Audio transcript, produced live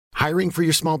Hiring for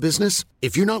your small business?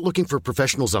 If you're not looking for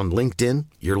professionals on LinkedIn,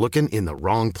 you're looking in the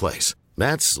wrong place.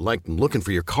 That's like looking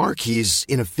for your car keys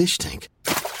in a fish tank.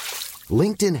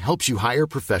 LinkedIn helps you hire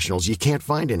professionals you can't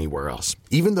find anywhere else,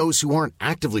 even those who aren't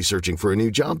actively searching for a new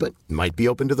job but might be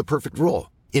open to the perfect role.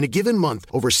 In a given month,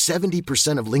 over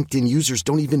 70% of LinkedIn users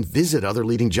don't even visit other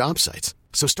leading job sites.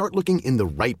 So start looking in the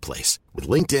right place. With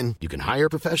LinkedIn, you can hire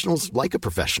professionals like a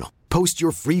professional. Post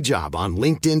your free job on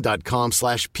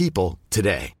linkedin.com/people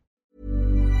today.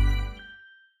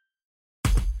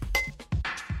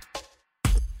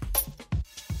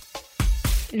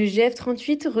 Le GF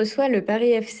 38 reçoit le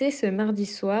Paris FC ce mardi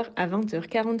soir à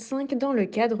 20h45 dans le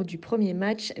cadre du premier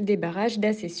match des barrages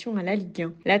d'accession à la Ligue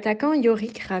 1. L'attaquant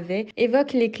Yorick Ravet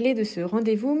évoque les clés de ce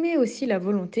rendez-vous, mais aussi la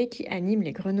volonté qui anime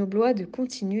les Grenoblois de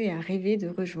continuer à rêver de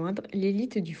rejoindre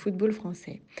l'élite du football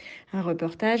français. Un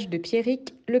reportage de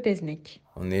Pierrick Lepesnec.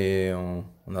 On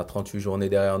a 38 journées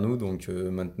derrière nous, donc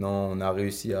maintenant on a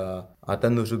réussi à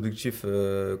atteindre nos objectifs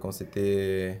qu'on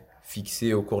s'était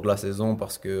fixé au cours de la saison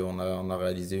parce qu'on a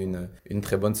réalisé une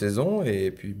très bonne saison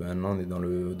et puis maintenant on est dans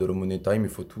le Money Time, il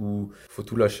faut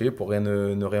tout lâcher pour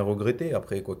ne rien regretter.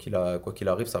 Après quoi qu'il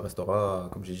arrive, ça restera,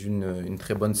 comme j'ai dit, une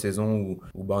très bonne saison où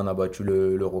on a battu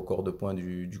le record de points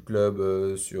du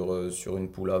club sur une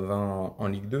poule à 20 en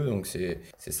Ligue 2, donc c'est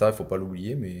ça, il faut pas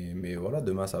l'oublier, mais voilà,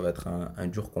 demain ça va être un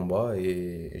dur combat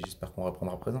et j'espère qu'on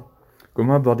reprendra présent.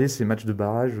 Comment aborder ces matchs de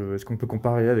barrage? Est-ce qu'on peut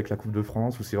comparer avec la Coupe de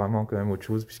France ou c'est vraiment quand même autre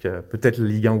chose puisqu'il y a peut-être la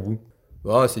Ligue 1 au bout?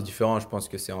 C'est différent, je pense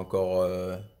que c'est encore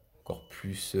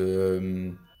plus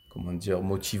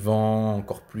motivant,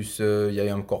 encore plus, il y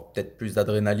a encore peut-être plus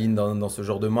d'adrénaline dans ce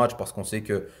genre de match parce qu'on sait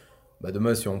que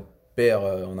demain si on perd,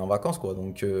 on est en vacances quoi,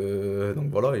 donc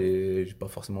voilà, et j'ai pas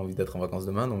forcément envie d'être en vacances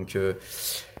demain, donc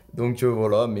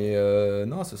voilà, mais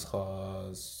non,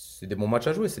 c'est des bons matchs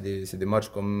à jouer, c'est des matchs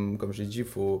comme j'ai dit, il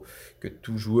faut que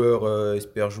tout joueur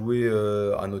espère jouer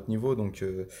à notre niveau, donc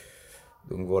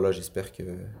voilà, j'espère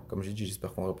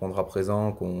qu'on répondra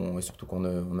présent, et surtout qu'on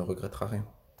ne regrettera rien.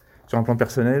 Sur un plan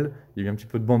personnel, il y a eu un petit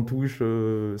peu de banc de touche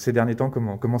ces derniers temps,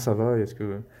 comment ça va? Est-ce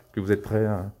que vous êtes prêt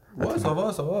à ça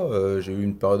va. J'ai eu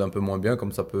une période un peu moins bien,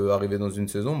 comme ça peut arriver dans une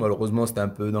saison. Malheureusement, c'était un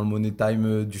peu dans le money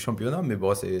time du championnat, mais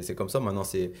bon, c'est comme ça. Maintenant,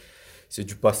 c'est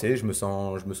du passé. Je me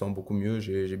sens beaucoup mieux.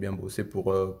 J'ai bien bossé pour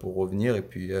revenir, et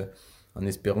puis en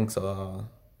espérant que ça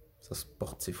se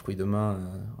porte ses fruits demain,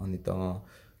 en étant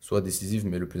soit décisif,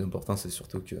 mais le plus important, c'est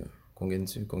surtout qu'on gagne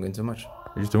ce match.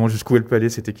 Et justement, jusqu'où elle peut aller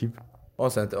cette équipe? On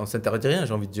s'interdit rien,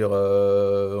 j'ai envie de dire.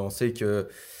 On sait que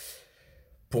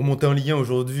pour monter en Ligue 1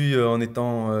 aujourd'hui, en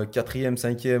étant 4e,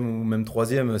 5e ou même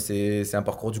 3e, c'est un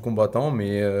parcours du combattant.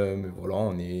 Mais voilà,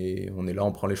 on est là,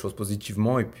 on prend les choses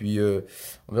positivement. Et puis,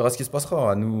 on verra ce qui se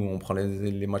passera. À nous, on prend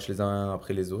les matchs les uns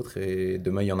après les autres. Et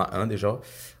demain, il y en a un déjà.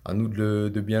 À nous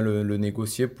de bien le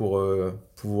négocier pour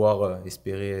pouvoir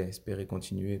espérer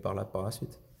continuer par la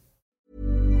suite.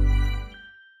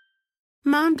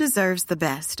 Mom deserves the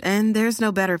best, and there's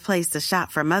no better place to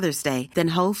shop for Mother's Day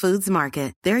than Whole Foods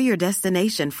Market. They're your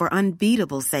destination for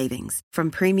unbeatable savings, from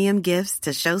premium gifts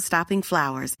to show-stopping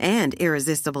flowers and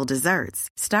irresistible desserts.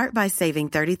 Start by saving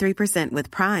 33% with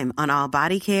Prime on all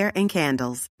body care and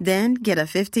candles. Then get a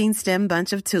 15-stem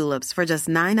bunch of tulips for just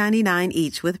 $9.99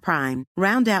 each with Prime.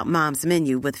 Round out Mom's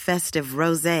menu with festive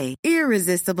rosé,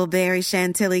 irresistible berry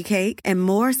chantilly cake, and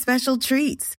more special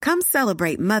treats. Come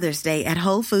celebrate Mother's Day at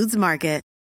Whole Foods Market.